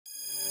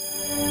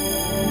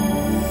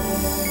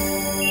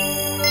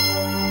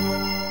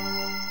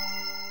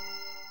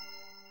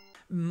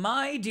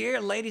My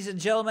dear ladies and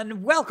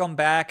gentlemen, welcome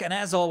back, and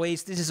as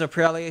always, this is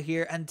Aprilia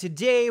here, and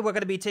today we're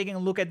going to be taking a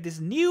look at this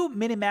new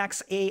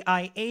Minimax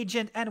AI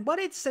agent and what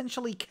it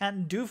essentially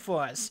can do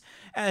for us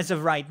as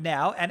of right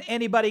now, and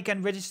anybody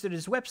can register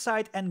this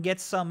website and get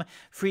some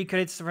free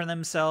credits for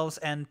themselves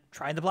and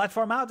try the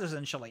platform out,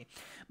 essentially.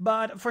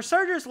 But for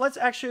starters, let's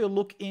actually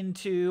look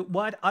into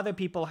what other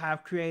people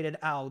have created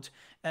out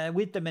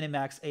with the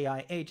Minimax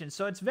AI agent.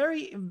 So it's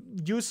very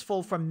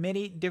useful for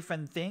many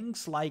different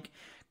things, like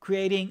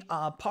creating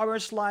power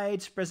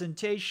slides,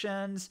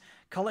 presentations,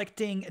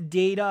 collecting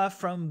data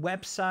from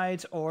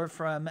websites or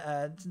from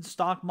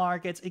stock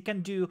markets. It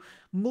can do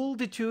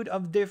multitude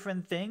of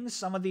different things.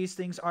 Some of these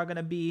things are going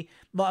to be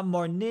a lot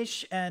more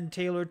niche and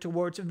tailored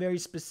towards a very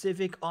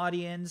specific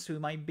audience who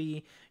might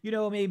be,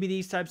 maybe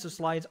these types of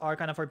slides are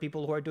kind of for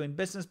people who are doing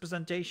business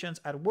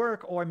presentations at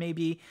work, or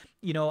maybe,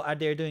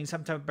 they're doing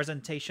some type of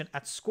presentation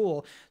at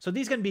school. So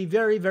these can be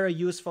very, very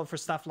useful for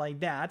stuff like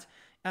that.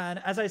 And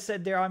as I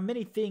said, there are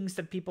many things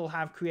that people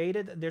have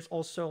created. There's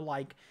also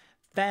like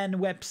fan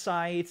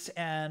websites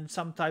and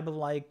some type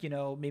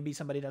of maybe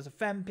somebody does a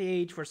fan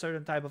page for a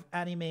certain type of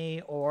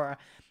anime, or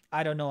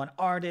I don't know, an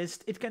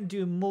artist. It can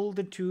do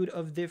multitude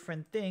of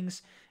different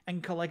things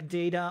and collect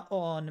data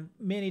on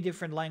many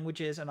different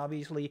languages, and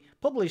obviously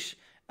publish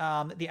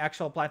the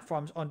actual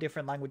platforms on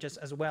different languages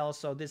as well.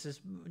 So this is,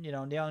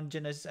 Neon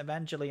Genesis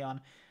Evangelion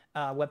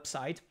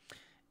website.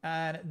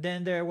 And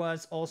then there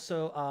was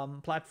also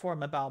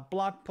platform about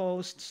blog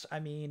posts. I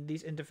mean,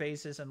 these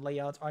interfaces and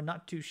layouts are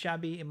not too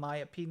shabby in my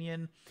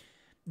opinion.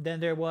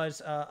 Then there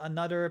was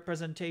another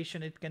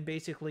presentation it can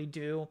basically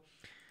do.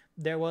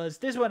 There was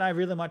this one I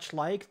really much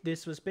liked.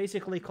 This was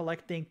basically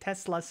collecting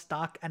Tesla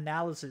stock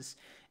analysis,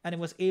 and it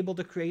was able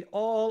to create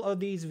all of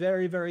these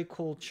very, very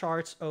cool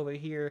charts over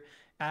here.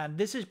 And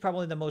this is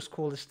probably the most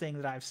coolest thing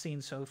that I've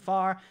seen so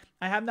far.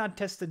 I have not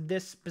tested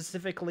this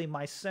specifically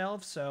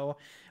myself, so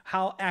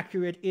how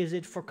accurate is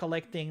it for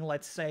collecting,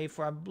 let's say,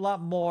 for a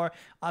lot more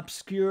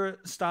obscure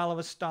style of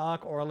a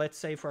stock, or let's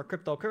say for a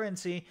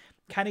cryptocurrency,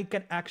 can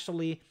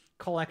actually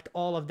collect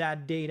all of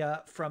that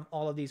data from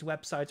all of these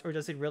websites, or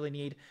does it really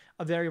need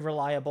a very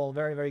reliable,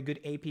 very, very good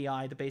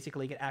API to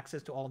basically get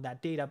access to all of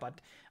that data?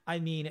 But I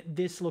mean,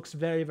 this looks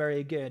very,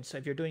 very good. So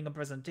if you're doing a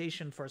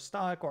presentation for a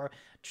stock, or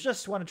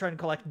just want to try and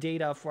collect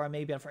data for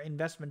maybe for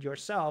investment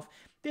yourself,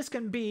 this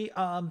can be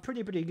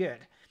pretty good.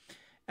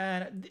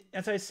 And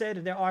as I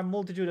said, there are a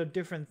multitude of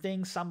different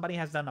things. Somebody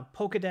has done a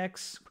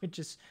Pokedex, which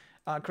is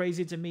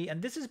crazy to me, and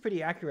this is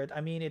pretty accurate.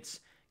 I mean, it's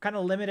kind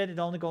of limited. It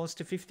only goes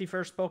to 50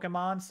 first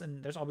Pokemons,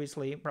 and there's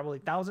obviously probably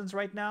thousands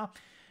right now.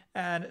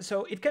 And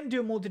so it can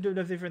do a multitude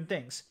of different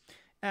things.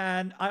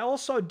 And I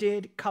also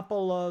did a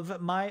couple of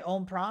my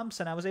own prompts,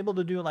 and I was able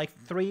to do like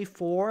 3,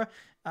 4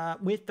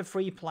 with the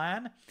free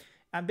plan.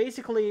 And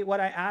basically what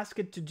I asked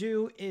it to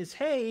do is,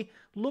 hey,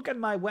 look at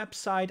my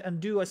website and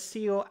do a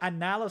SEO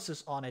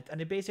analysis on it.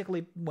 And it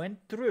basically went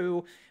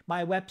through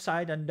my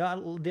website and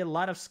did a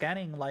lot of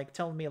scanning, like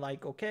telling me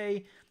like,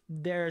 okay,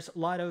 there's a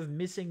lot of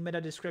missing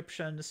meta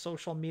descriptions,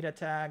 social meta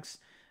tags,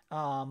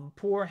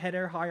 poor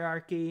header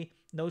hierarchy,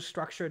 no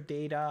structured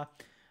data,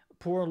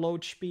 poor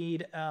load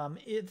speed,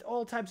 it's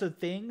all types of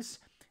things.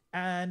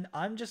 And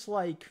I'm just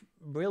like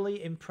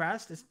really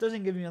impressed. It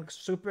doesn't give me like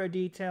super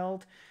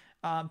detailed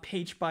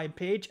page by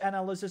page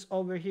analysis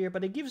over here,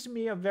 but it gives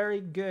me a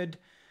very good,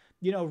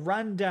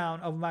 rundown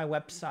of my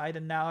website.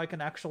 And now I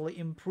can actually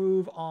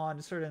improve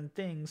on certain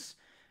things,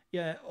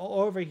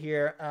 over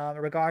here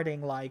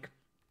regarding like,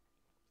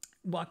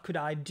 what could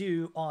I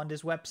do on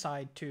this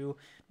website to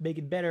make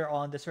it better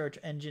on the search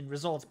engine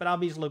results? But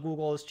obviously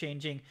Google is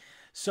changing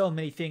so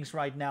many things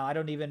right now. I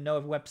don't even know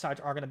if websites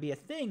are going to be a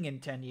thing in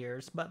 10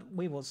 years, but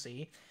we will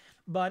see.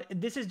 But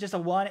this is just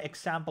one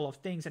example of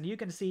things, and you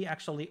can see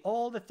actually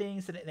all the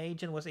things that an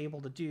agent was able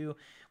to do,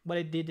 what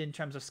it did in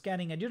terms of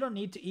scanning. And you don't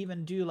need to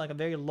even do like a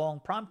very long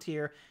prompt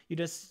here. You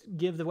just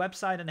give the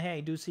website and,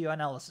 hey, do SEO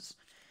analysis.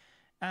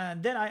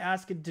 And then I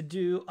asked it to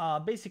do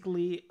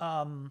basically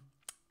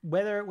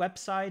weather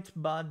website,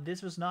 but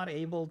this was not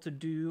able to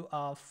do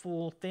a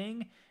full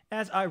thing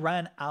as I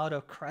ran out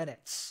of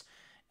credits.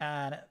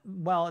 And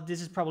well, this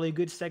is probably a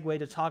good segue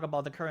to talk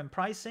about the current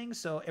pricing.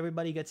 So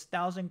everybody gets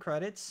 1,000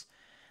 credits,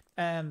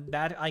 and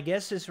that I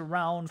guess is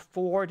around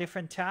 4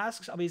 different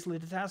tasks. Obviously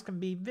the tasks can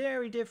be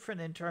very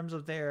different in terms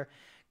of their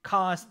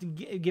cost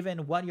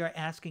given what you're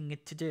asking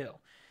it to do.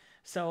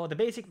 So the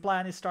basic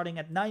plan is starting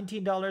at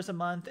 $19 a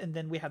month, and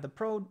then we have the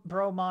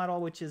pro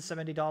model, which is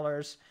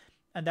 $70.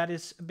 And that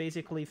is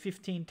basically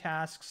 15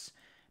 tasks,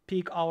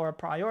 peak hour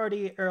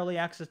priority, early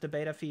access to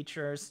beta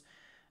features.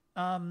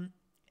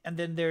 And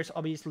then there's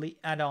obviously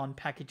add-on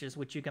packages,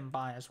 which you can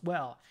buy as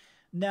well.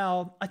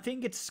 Now, I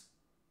think it's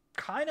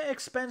kind of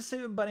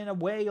expensive, but in a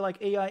way,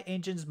 like AI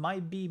agents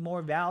might be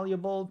more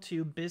valuable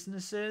to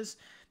businesses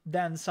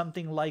than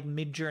something like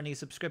Midjourney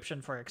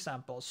subscription, for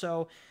example.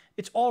 So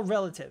it's all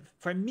relative.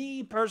 For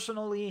me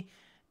personally,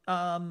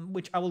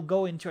 which I will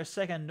go into a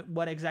second,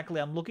 what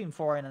exactly I'm looking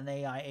for in an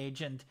AI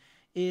agent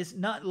is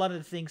not a lot of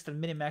the things that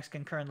Minimax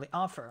can currently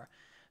offer.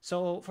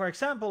 So, for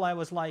example, I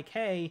was like,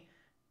 hey,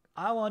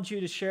 I want you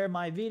to share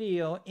my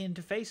video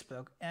into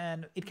Facebook.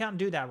 And it can't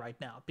do that right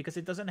now because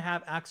it doesn't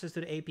have access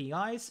to the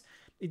APIs.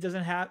 It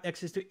doesn't have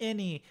access to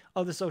any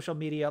of the social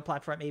media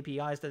platform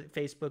APIs that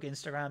Facebook,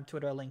 Instagram,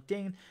 Twitter,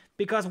 LinkedIn.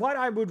 Because what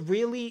I would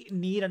really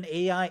need an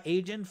AI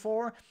agent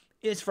for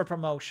is for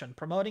promotion.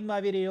 Promoting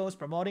my videos,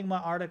 promoting my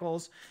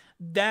articles.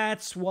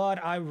 That's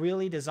what I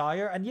really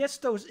desire. And yes,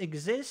 those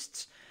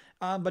exist.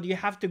 But you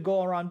have to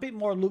go around a bit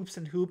more loops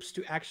and hoops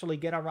to actually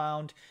get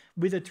around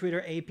with the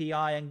Twitter API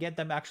and get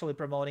them actually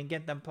promoting,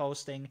 get them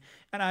posting.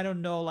 And I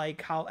don't know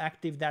like how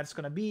active that's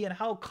going to be and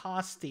how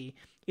costly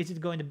is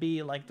it going to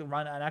be like to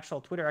run an actual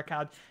Twitter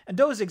account. And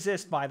those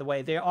exist, by the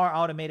way. There are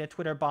automated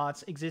Twitter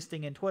bots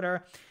existing in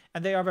Twitter,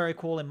 and they are very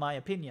cool in my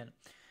opinion.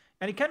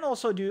 And it can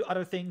also do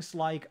other things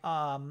like,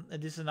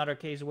 this is another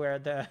case where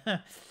the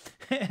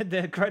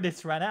the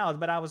credits ran out,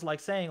 but I was like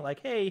saying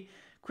like, hey,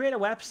 create a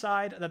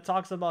website that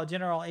talks about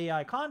general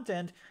AI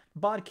content,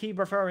 but keep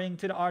referring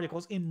to the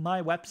articles in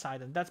my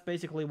website. And that's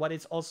basically what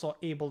it's also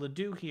able to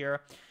do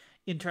here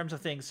in terms of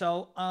things.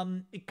 So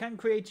it can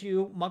create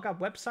you mock-up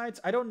websites.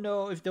 I don't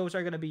know if those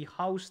are going to be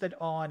hosted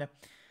on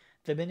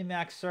the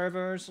Minimax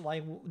servers,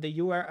 like the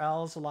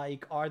URLs,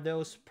 like are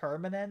those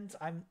permanent?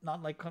 I'm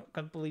not like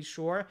completely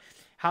sure.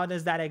 How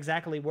does that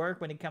exactly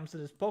work when it comes to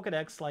this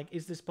Pokedex? Like,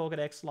 is this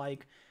Pokedex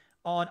like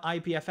on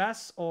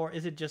IPFS, or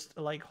is it just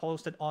like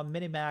hosted on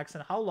Minimax,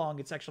 and how long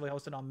it's actually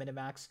hosted on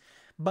Minimax?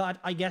 But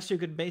I guess you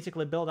could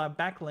basically build out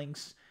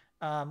backlinks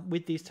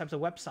with these types of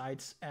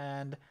websites.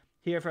 And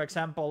here, for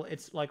example,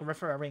 it's like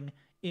referring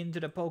into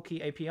the Poke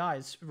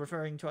APIs,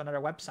 referring to another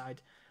website.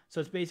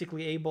 So it's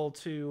basically able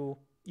to,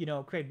 you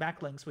know, create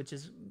backlinks, which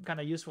is kind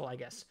of useful, I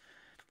guess.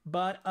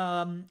 But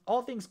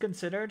all things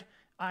considered,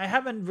 I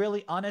haven't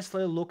really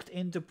honestly looked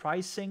into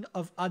pricing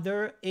of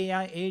other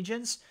AI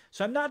agents.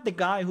 So I'm not the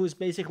guy who's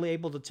basically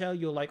able to tell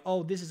you like,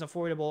 oh, this is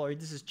affordable or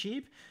this is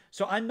cheap.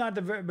 So I'm not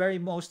the very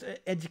most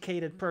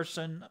educated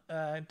person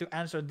to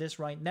answer this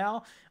right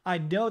now. I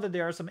know that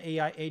there are some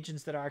AI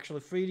agents that are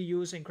actually free to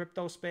use in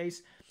crypto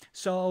space.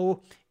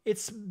 So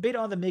it's a bit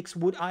on the mix.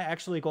 Would I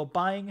actually go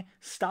buying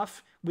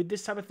stuff with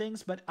this type of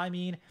things? But I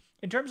mean,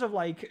 in terms of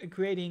like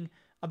creating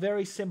a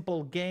very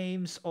simple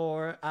games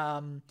or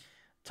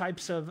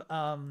types of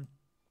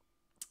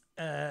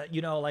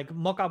you know, like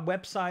mock-up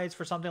websites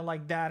for something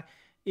like that,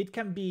 it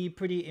can be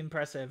pretty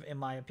impressive in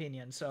my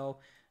opinion. So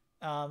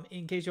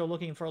in case you're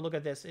looking for a look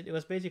at this, it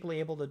was basically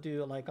able to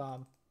do like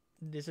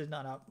this is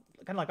not a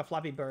kind of like a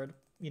Flappy Bird,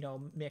 you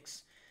know,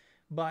 mix.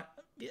 But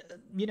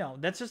you know,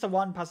 that's just a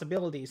one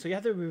possibility. So you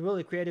have to be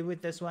really creative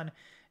with this one,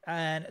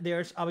 and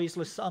there's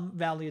obviously some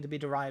value to be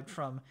derived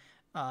from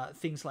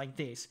things like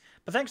this.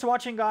 But thanks for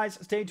watching, guys.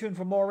 Stay tuned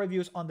for more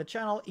reviews on the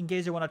channel. In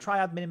case you want to try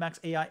out Minimax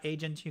AI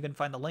Agent, you can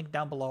find the link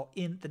down below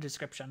in the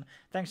description.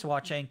 Thanks for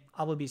watching.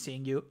 I will be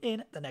seeing you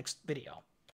in the next video.